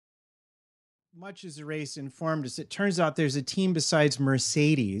much as the race informed us, it turns out there's a team besides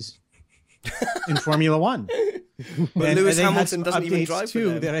Mercedes in Formula One. But And I Lewis think Hamilton doesn't even updates drive for too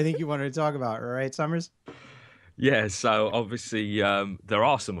them. that I think you wanted to talk about, right, Summers? Yeah, so obviously there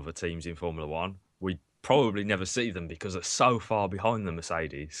are some other teams in Formula One. We probably never see them because they're so far behind the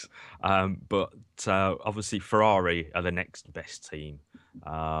Mercedes. But obviously Ferrari are the next best team.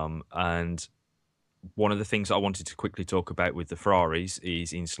 And one of the things I wanted to quickly talk about with the Ferraris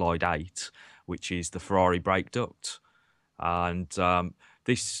is in slide 8, which is the Ferrari brake duct. And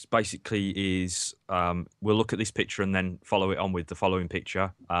this basically is, we'll look at this picture and then follow it on with the following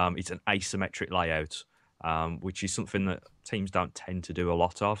picture. It's an asymmetric layout, which is something that teams don't tend to do a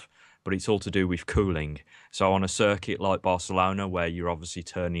lot of, but it's all to do with cooling. So on a circuit like Barcelona, where you're obviously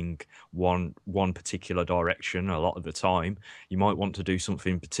turning one particular direction a lot of the time, you might want to do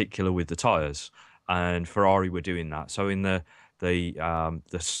something particular with the tyres. And Ferrari were doing that. So in the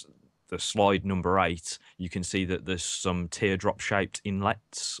slide number 8, you can see that there's some teardrop-shaped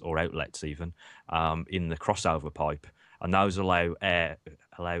inlets or outlets even in the crossover pipe, and those allow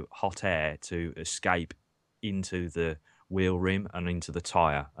hot air to escape into the wheel rim and into the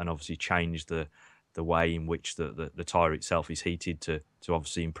tyre, and obviously change the way in which the tyre itself is heated to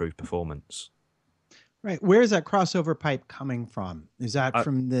obviously improve performance. Right. Where is that crossover pipe coming from? Is that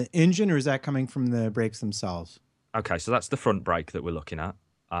from the engine or is that coming from the brakes themselves? Okay, so that's the front brake that we're looking at.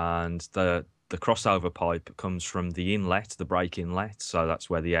 And the crossover pipe comes from the inlet, the brake inlet. So that's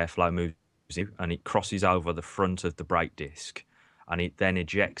where the airflow moves in, and it crosses over the front of the brake disc, and it then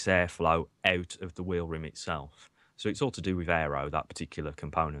ejects airflow out of the wheel rim itself. So it's all to do with aero, that particular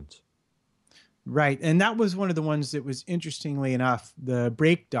component. Right. And that was one of the ones that was, interestingly enough, the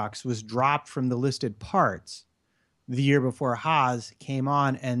brake ducts was dropped from the listed parts the year before Haas came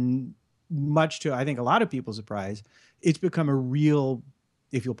on. And much to, I think, a lot of people's surprise, it's become a real,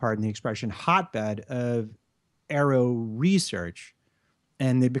 if you'll pardon the expression, hotbed of aero research.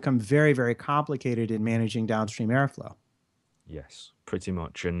 And they become very, very complicated in managing downstream airflow. Yes, pretty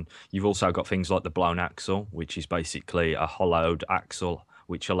much. And you've also got things like the blown axle, which is basically a hollowed axle,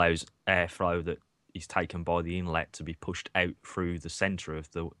 which allows airflow that is taken by the inlet to be pushed out through the centre of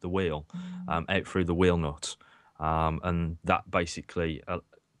the wheel, out through the wheel nut. And that basically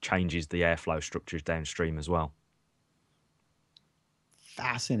changes the airflow structures downstream as well.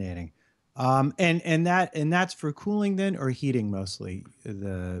 Fascinating. And that's for cooling then, or heating mostly,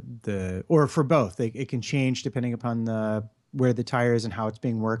 or for both. It can change depending upon where the tire is and how it's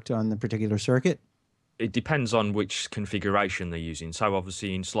being worked on the particular circuit. It depends on which configuration they're using. So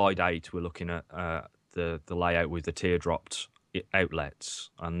obviously in slide 8, we're looking at the layout with the teardropped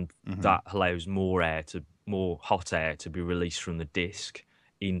outlets, and that allows more hot air to be released from the disc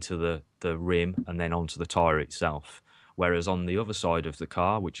into the rim and then onto the tyre itself. Whereas on the other side of the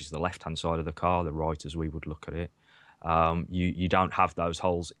car, which is the left-hand side of the car, the right as we would look at it, you don't have those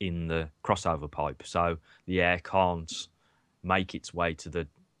holes in the crossover pipe. So the air can't make its way to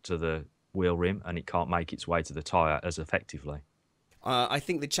the wheel rim, and it can't make its way to the tyre as effectively. I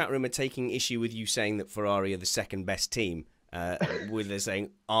think the chat room are taking issue with you saying that Ferrari are the second best team. With they're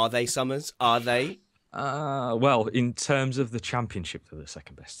saying, are they, Summers? Are they? Well, in terms of the championship, they're the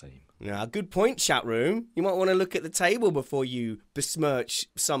second best team. Yeah, good point, chat room. You might want to look at the table before you besmirch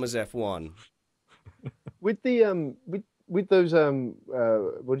Summers F1. With the with those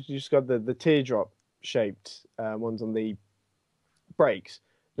what did you just got, the teardrop shaped ones on the brakes?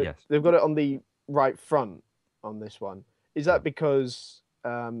 Yes. They've got it on the right front on this one. Is that because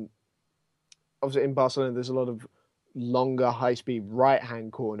obviously in Barcelona there's a lot of longer high-speed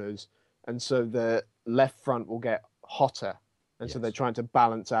right-hand corners, and so the left front will get hotter, and so they're trying to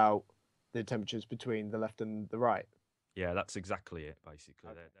balance out the temperatures between the left and the right? Yeah, that's exactly it, basically.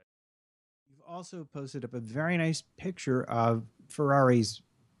 Okay. You've also posted up a very nice picture of Ferrari's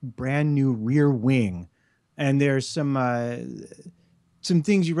brand new rear wing, and there's some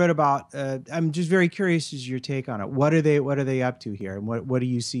things you read about. I'm just very curious as your take on it. What are they up to here, and what do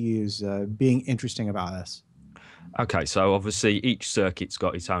you see as being interesting about this? Okay, so obviously each circuit's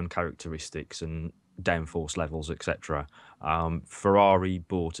got its own characteristics and downforce levels, etc. Ferrari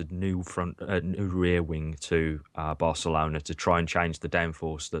bought a new rear wing to Barcelona to try and change the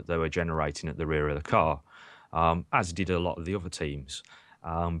downforce that they were generating at the rear of the car, as did a lot of the other teams.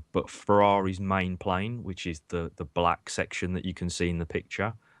 But Ferrari's main plane, which is the black section that you can see in the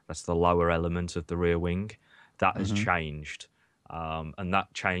picture, that's the lower element of the rear wing, that has changed. And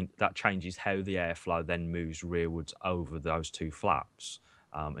that changes how the airflow then moves rearwards over those two flaps,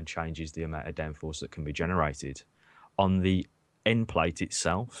 and changes the amount of downforce that can be generated. On the end plate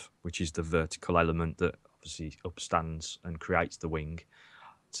itself, which is the vertical element that obviously upstands and creates the wing,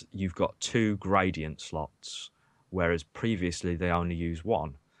 you've got 2 gradient slots, whereas previously they only use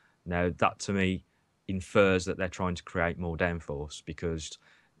 1. Now, that to me infers that they're trying to create more downforce, because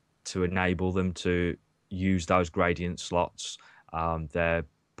to enable them to use those gradient slots, they're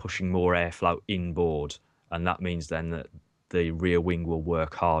pushing more airflow inboard, and that means then that the rear wing will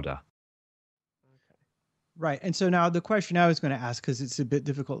work harder. Right. And so now the question I was going to ask, because it's a bit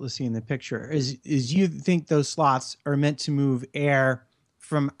difficult to see in the picture, is you think those slots are meant to move air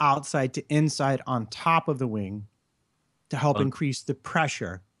from outside to inside on top of the wing to help increase the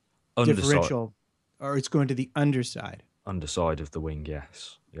pressure differential, or it's going to the underside? Underside of the wing,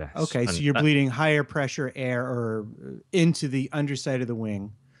 yes. Yes. Okay, so you're bleeding higher pressure air or into the underside of the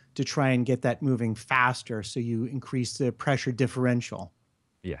wing to try and get that moving faster, so you increase the pressure differential.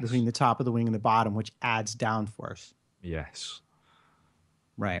 Yes. Between the top of the wing and the bottom, which adds downforce. Yes.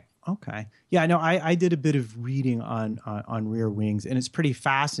 Right. Okay. Yeah. No, I did a bit of reading on rear wings, and it's pretty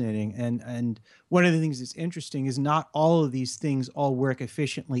fascinating. And one of the things that's interesting is not all of these things all work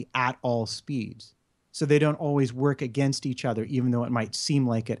efficiently at all speeds. So they don't always work against each other, even though it might seem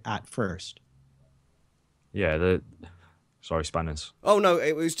like it at first. Yeah. Sorry, Spanners. Oh no,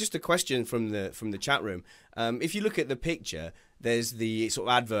 it was just a question from the chat room. If you look at the picture, there's the sort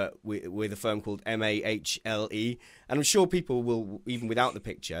of advert with a firm called MAHLE, and I'm sure people will, even without the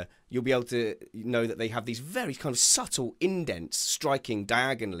picture, you'll be able to know that they have these very kind of subtle indents striking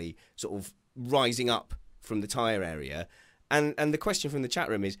diagonally, sort of rising up from the tyre area. And the question from the chat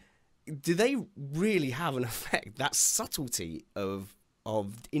room is, do they really have an effect, that subtlety of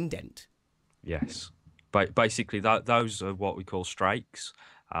indent? Yes. But basically, those are what we call strakes.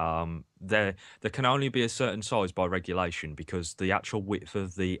 There can only be a certain size by regulation, because the actual width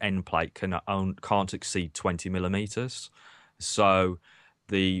of the end plate can't exceed 20 millimeters. So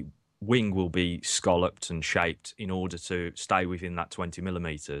the wing will be scalloped and shaped in order to stay within that 20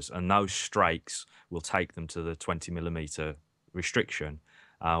 millimeters, and those strakes will take them to the 20 millimeter restriction.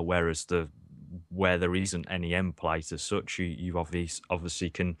 Whereas where there isn't any end plate as such, you obviously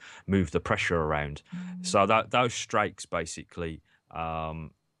can move the pressure around. So those strakes basically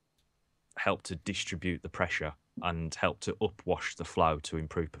help to distribute the pressure and help to upwash the flow to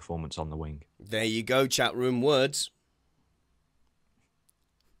improve performance on the wing. There you go, chat room words.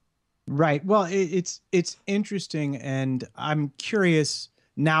 Right. Well, it's interesting, and I'm curious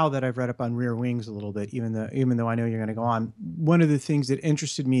now that I've read up on rear wings a little bit, even though I know you're going to go on. One of the things that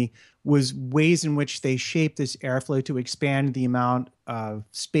interested me was ways in which they shape this airflow to expand the amount of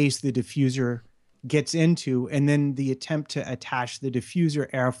space the diffuser gets into, and then the attempt to attach the diffuser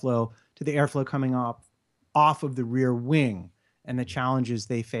airflow to the airflow coming off of the rear wing, and the challenges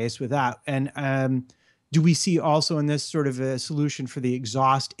they face with that. And do we see also in this sort of a solution for the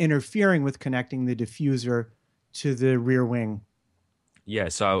exhaust interfering with connecting the diffuser to the rear wing? Yeah,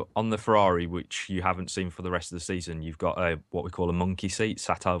 so on the Ferrari, which you haven't seen for the rest of the season, you've got what we call a monkey seat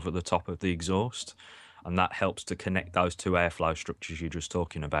sat over the top of the exhaust, and that helps to connect those 2 airflow structures you're just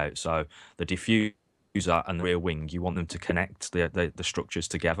talking about. So the diffuser and the rear wing, you want them to connect the structures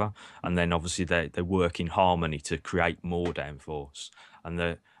together, and then obviously they work in harmony to create more downforce. And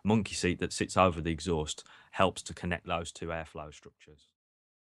the monkey seat that sits over the exhaust helps to connect those 2 airflow structures.